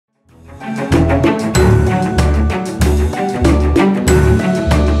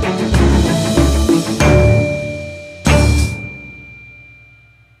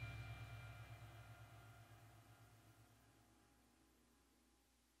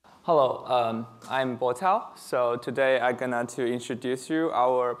Hello, I'm Botao. So today I'm gonna to introduce you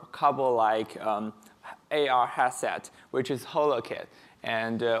our Cabo-like AR headset, which is holokit.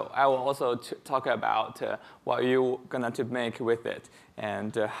 And I will also talk about what you're gonna to make with it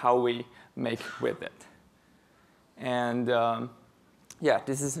and how we make with it. And yeah,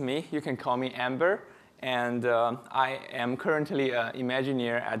 this is me. You can call me Amber. And I am currently an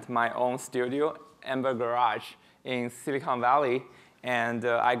Imagineer at my own studio, Amber Garage, in Silicon Valley. And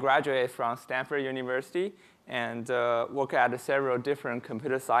I graduated from Stanford University and work at several different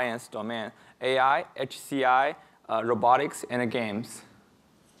computer science domains, AI, HCI, robotics, and games.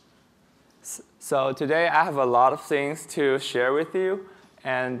 So today I have a lot of things to share with you.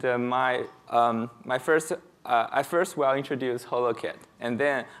 And I first will introduce holokit. And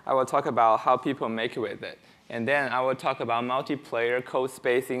then I will talk about how people make with it. And then I will talk about multiplayer code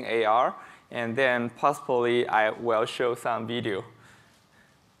spacing AR. And then possibly I will show some video.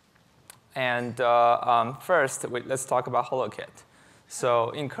 And first, let's talk about holokit. So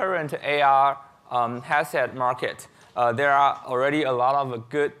in current AR headset market, there are already a lot of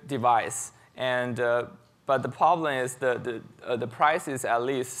good devices. And but the problem is the price is at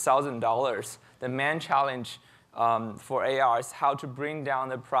least $1,000. The main challenge for AR is how to bring down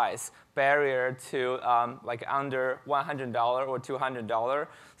the price barrier to like under $100 or $200,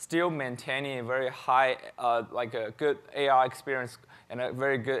 still maintaining a very high, like a good AR experience and a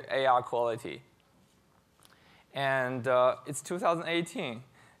very good AR quality. And it's 2018,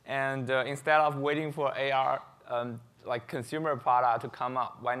 and instead of waiting for AR like consumer product to come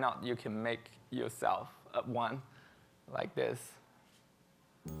up, why not you can make yourself one like this.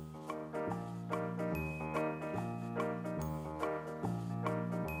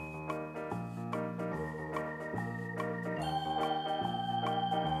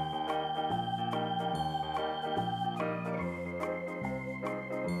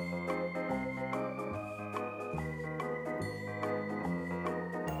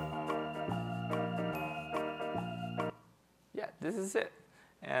 Yeah, this is it.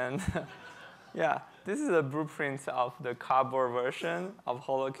 And yeah, this is a blueprint of the cardboard version of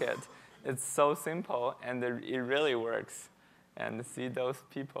holokit. It's so simple, and it really works. And see those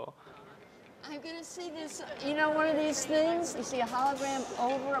people. I'm going to see this, you know, one of these things, you see a hologram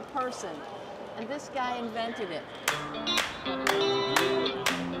over a person. And this guy invented it.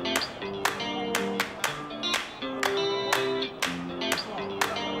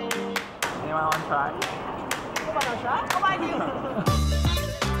 Anyone want to try? How about you?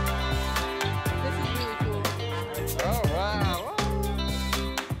 This is really cool. Oh, wow.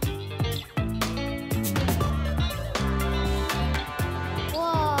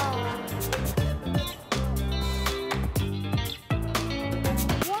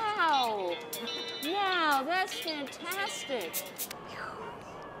 Wow! Now, that's fantastic.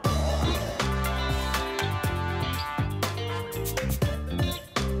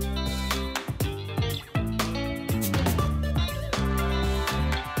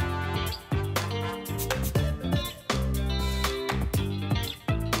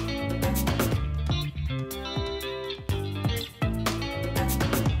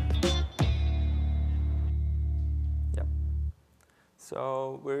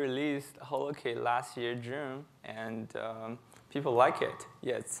 So we released holokit last year, June, and people like it,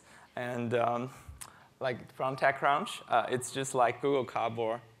 yes. And like from TechCrunch, it's just like Google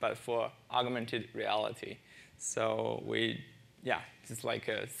Cardboard, but for augmented reality. So just like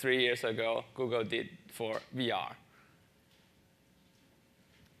 3 years ago, Google did for VR.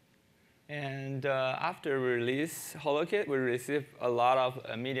 And after we released holokit, we received a lot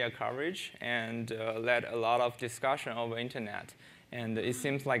of media coverage and led a lot of discussion over internet. And it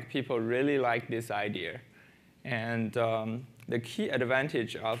seems like people really like this idea. And the key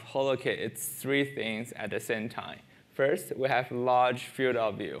advantage of holokit is three things at the same time. First, we have large field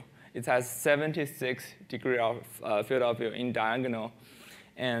of view. It has 76 degrees of field of view in diagonal.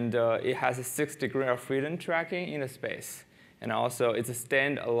 And it has a 6 degrees of freedom tracking in the space. And also, it's a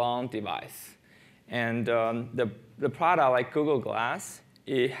standalone device. And the product, like Google Glass,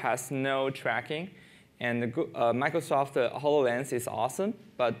 it has no tracking. And the Microsoft HoloLens is awesome,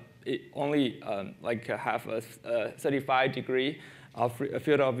 but it only have a 35 degree of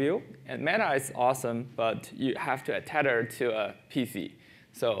field of view. And Meta is awesome, but you have to tether to a PC.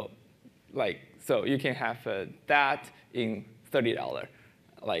 So you can have that in $30,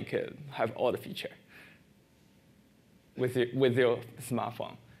 have all the feature with your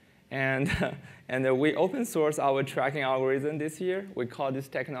smartphone. And we open source our tracking algorithm this year. We call this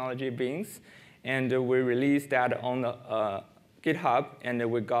technology Beans. And we released that on GitHub,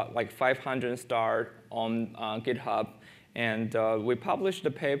 and we got like 500 stars on GitHub. And we published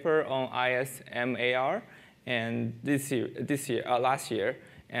the paper on ISMAR and last year,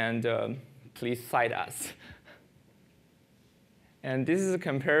 and please cite us. And this is a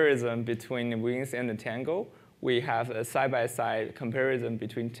comparison between Wings and the Tango. We have a side-by-side comparison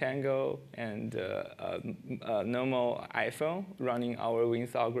between Tango and normal iPhone running our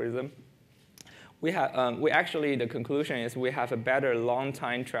Wings algorithm. The conclusion is we have a better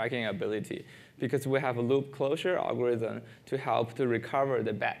long-time tracking ability because we have a loop closure algorithm to help to recover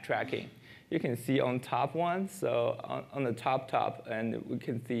the bad tracking. You can see on top one, so on the top, and we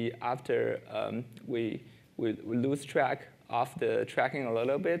can see after we lose track of the tracking a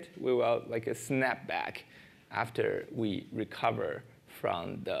little bit, we will like a snap back after we recover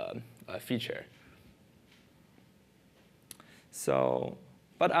from the feature. So,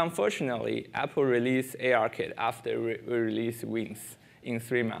 but unfortunately, Apple released ARKit after we released Wings in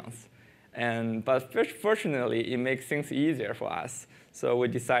 3 months. But fortunately, it makes things easier for us. So we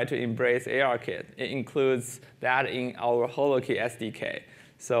decided to embrace ARKit. It includes that in our holokit SDK.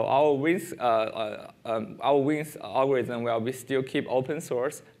 So our Wings algorithm will still keep open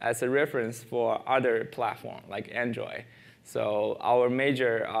source as a reference for other platforms like Android. So our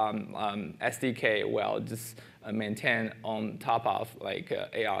major SDK will just maintain on top of like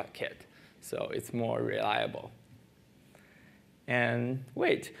ARKit. So it's more reliable. And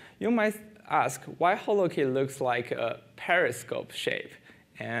wait, you might ask why holokit looks like a periscope shape.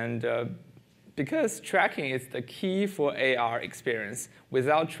 And because tracking is the key for AR experience.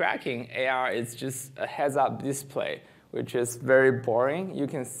 Without tracking, AR is just a heads-up display, which is very boring. You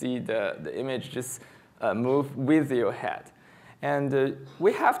can see the image just move with your head. And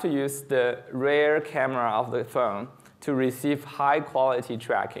we have to use the rear camera of the phone to receive high-quality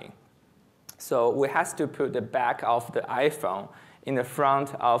tracking. So we have to put the back of the iPhone in the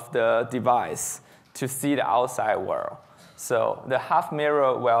front of the device to see the outside world. So the half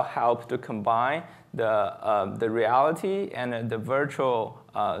mirror will help to combine the reality and the virtual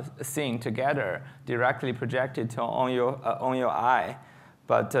scene together, directly projected on your eye.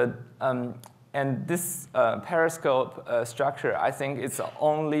 But and this periscope structure, I think, is the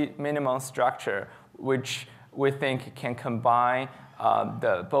only minimum structure which we think can combine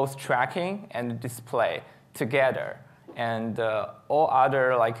both tracking and display together. And all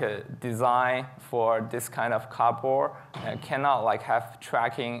other design for this kind of cardboard cannot have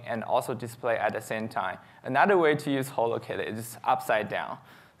tracking and also display at the same time. Another way to use holokit is upside down.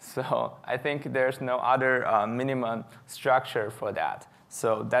 So I think there's no other minimum structure for that.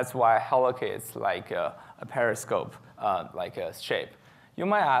 So that's why holokit is like a periscope shape. You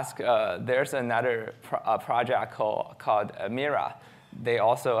might ask, there's another project called Mira. They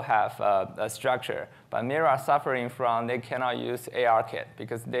also have a structure. But Mira is suffering from they cannot use ARKit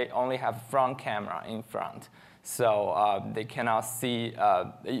because they only have front camera in front. So they cannot see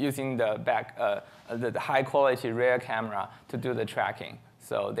using the high-quality rear camera to do the tracking.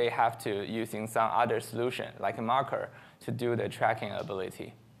 So they have to using some other solution, like a marker, to do the tracking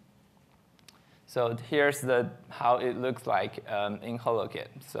ability. So here's how it looks like in holokit.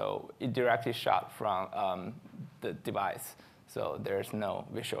 So it directly shot from the device. So there's no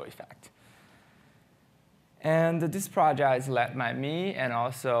visual effect. And this project is led by me and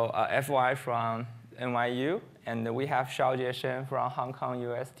also FY from NYU. And we have Xiaojie Shen from Hong Kong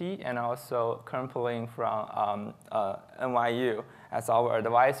UST and also Kern Pulling from NYU as our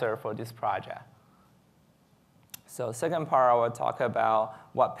advisor for this project. So second part, I will talk about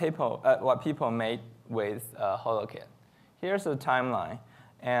what people made with holokit. Here's the timeline.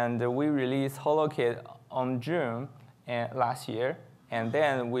 And we released holokit on June last year. And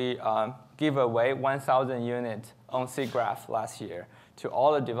then we give away 1,000 units on SIGGRAPH last year to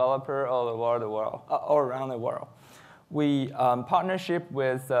all the developers all around the world. We partnership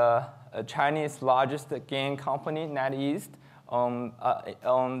with Chinese largest game company, NetEase,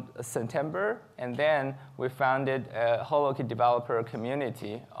 on September, and then we founded a holokit developer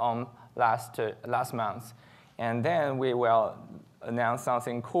community on last month. And then we will announce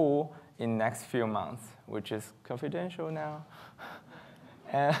something cool in next few months, which is confidential now.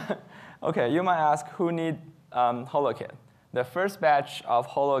 Okay, you might ask who need holokit. The first batch of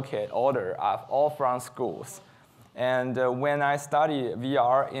holokit order are all from schools. And when I studied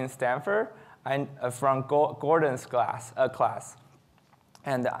VR in Stanford, from Gordon's class,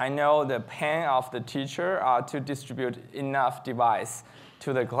 and I know the pain of the teacher to distribute enough device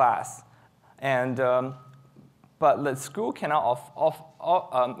to the class. And but the school cannot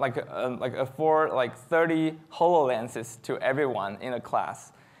afford 30 HoloLenses to everyone in a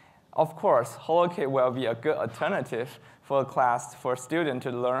class. Of course, holokit will be a good alternative for a class for students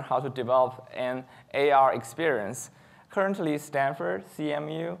to learn how to develop an AR experience. Currently, Stanford,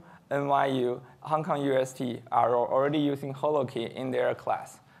 CMU, NYU, Hong Kong UST are already using holokit in their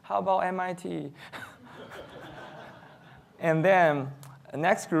class. How about MIT? And then the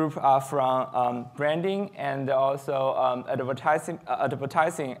next group are from branding and also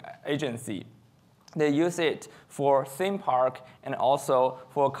advertising agency. They use it for theme park and also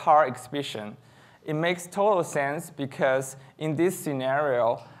for car exhibition. It makes total sense because in this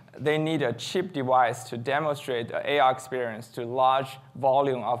scenario, they need a cheap device to demonstrate an AR experience to large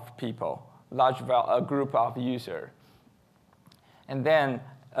volume of people, a group of users. And then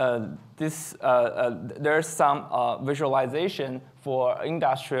there's some visualization for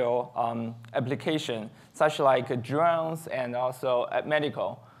industrial application, such like drones and also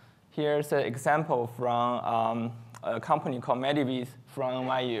medical. Here's an example from a company called Medivis from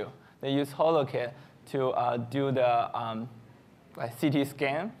NYU. They use holokit to do the CT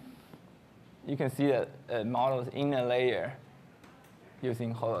scan. You can see the model's inner layer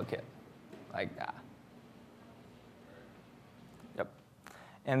using holokit, like that. Yep.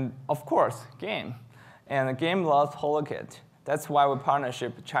 And of course, game. And the game loves holokit. That's why we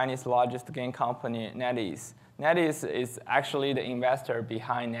partnership with Chinese largest game company, NetEase. NetEase is actually the investor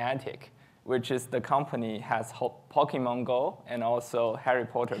behind Niantic, which is the company has Pokemon Go and also Harry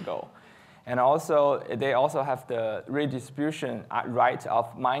Potter Go. And also, they also have the redistribution right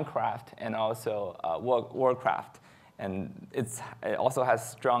of Minecraft and also Warcraft. And it also has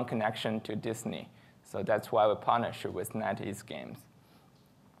strong connection to Disney. So that's why we partnership with NetEase Games.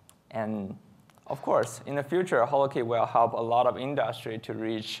 And of course, in the future, holokit will help a lot of industry to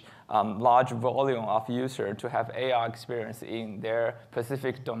reach large volume of users to have AR experience in their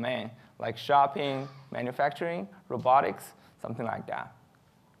specific domain, like shopping, manufacturing, robotics, something like that.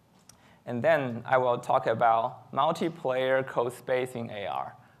 And then I will talk about multiplayer co-spacing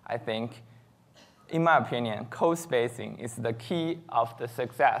AR. I think, in my opinion, co-spacing is the key of the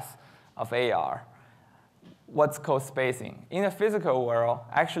success of AR. What's co-spacing? In the physical world,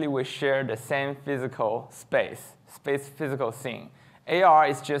 actually we share the same physical physical scene. AR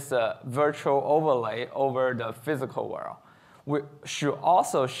is just a virtual overlay over the physical world. We should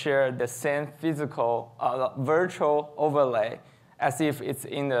also share the same physical virtual overlay as if it's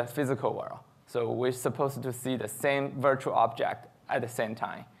in the physical world. So we're supposed to see the same virtual object at the same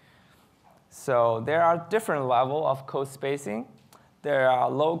time. So there are different levels of co-spacing. There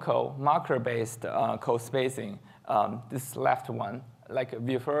are local marker-based co-spacing. This left one, like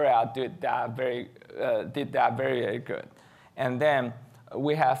Vuforia did that very good. And then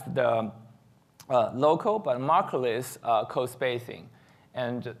we have the local but markerless co-spacing.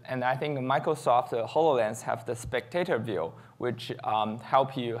 And I think Microsoft HoloLens have the spectator view, which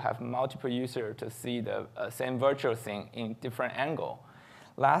help you have multiple users to see the same virtual thing in different angle.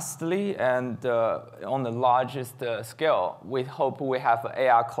 Lastly, and on the largest scale, we hope we have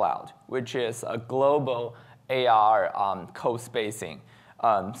AR Cloud, which is a global AR co-spacing,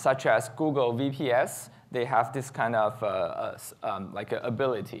 such as Google VPS. They have this kind of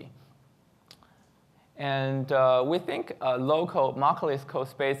ability. And we think local markerless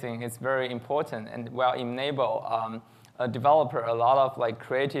co-spacing is very important and will enable a developer a lot of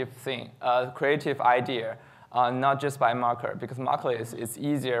creative idea, not just by marker, because markerless is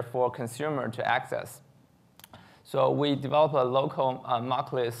easier for consumer to access. So we develop a local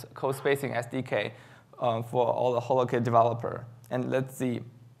markerless co-spacing SDK for all the holokit developer. And let's see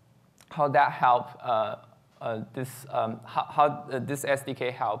how that help how this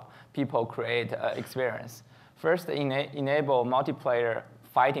SDK help people create experience. First, enable multiplayer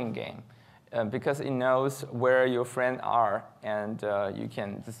fighting game because it knows where your friends are and you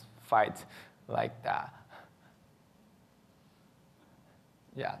can just fight like that.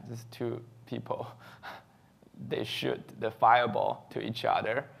 Yeah, just two people. They shoot the fireball to each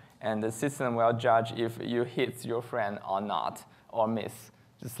other, and the system will judge if you hit your friend or not, or miss.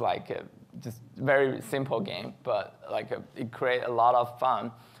 Just very simple game, but it creates a lot of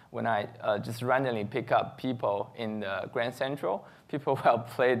fun when I just randomly pick up people in the Grand Central. People will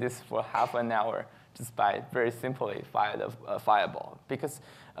play this for half an hour just by very simply fire the fireball. Because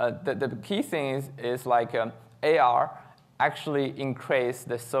the key thing is AR actually increase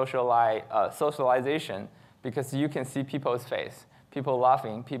the socialization because you can see people's face, people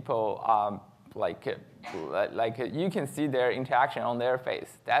laughing, people you can see their interaction on their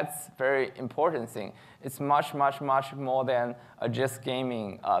face. That's very important thing. It's much, much, much more than just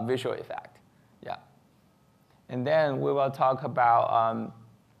gaming visual effect. Yeah. And then we will talk about,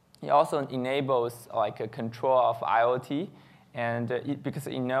 it also enables a control of IoT, and because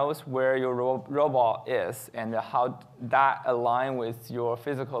it knows where your robot is and how that aligns with your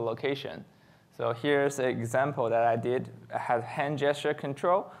physical location. So here's an example that I did. I had hand gesture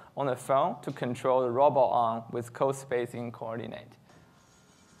control on the phone to control the robot arm with code spacing coordinate.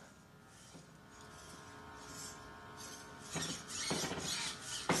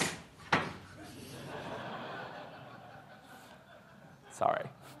 Sorry.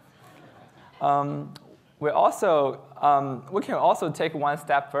 We can also take one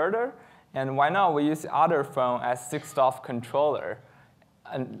step further, and why not we use other phone as 6-off controller.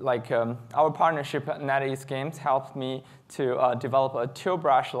 And our partnership at NetEase Games helped me to develop a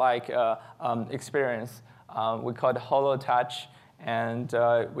two-brush-like experience. We call it Holo Touch, and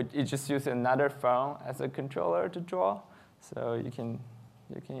you just use another phone as a controller to draw, so you can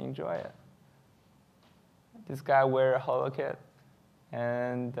enjoy it. This guy wear a holokit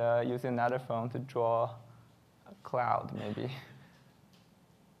and use another phone to draw a cloud, maybe.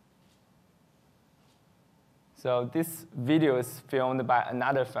 So this video is filmed by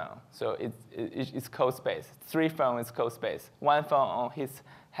another phone. So it's code space. 3 phones is code space. 1 phone on his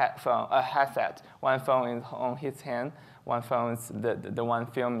headset. 1 phone is on his hand. 1 phone is the one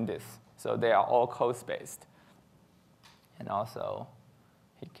filming this. So they are all code spaced. And also,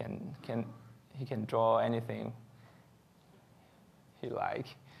 he can draw anything he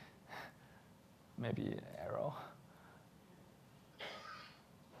like. Maybe an arrow.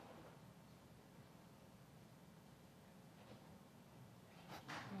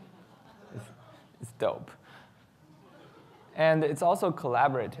 It's dope. And it's also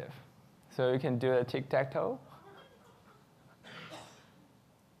collaborative. So you can do a tic-tac-toe.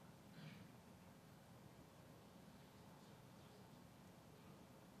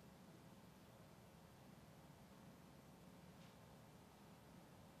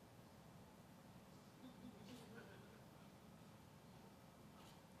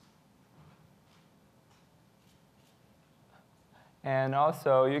 And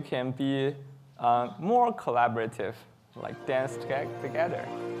also, you can be more collaborative, like dance together.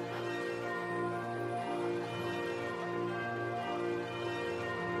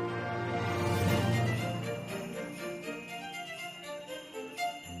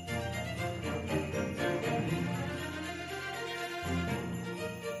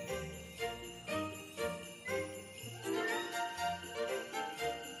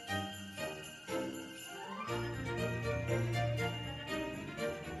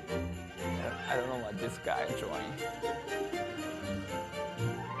 I don't know what this guy is drawing.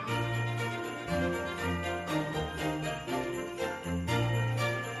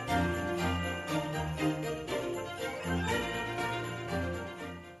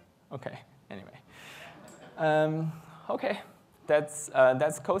 Okay, anyway. Okay, that's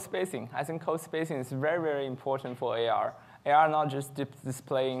code spacing. I think code spacing is very, very important for AR. AR not just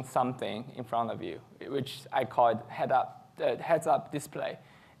displaying something in front of you, which I call it heads-up display.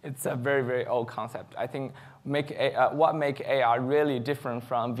 It's a very, very old concept. I think what makes AR really different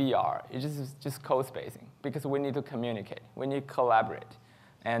from VR is just code spacing, because we need to communicate, we need to collaborate,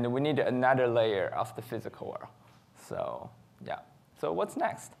 and we need another layer of the physical world. So yeah. So what's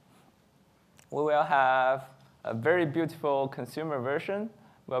next? We will have a very beautiful consumer version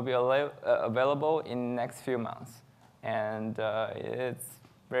will be available in the next few months, and it's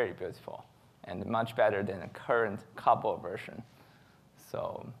very beautiful and much better than the current couple version.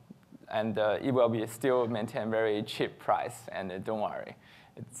 So, and it will be still maintain very cheap price, and don't worry,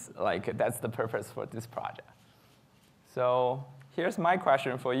 it's like that's the purpose for this project. So here's my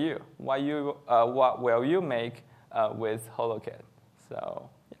question for you: what will you make with holokit? So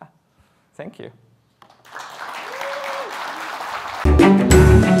yeah, thank you.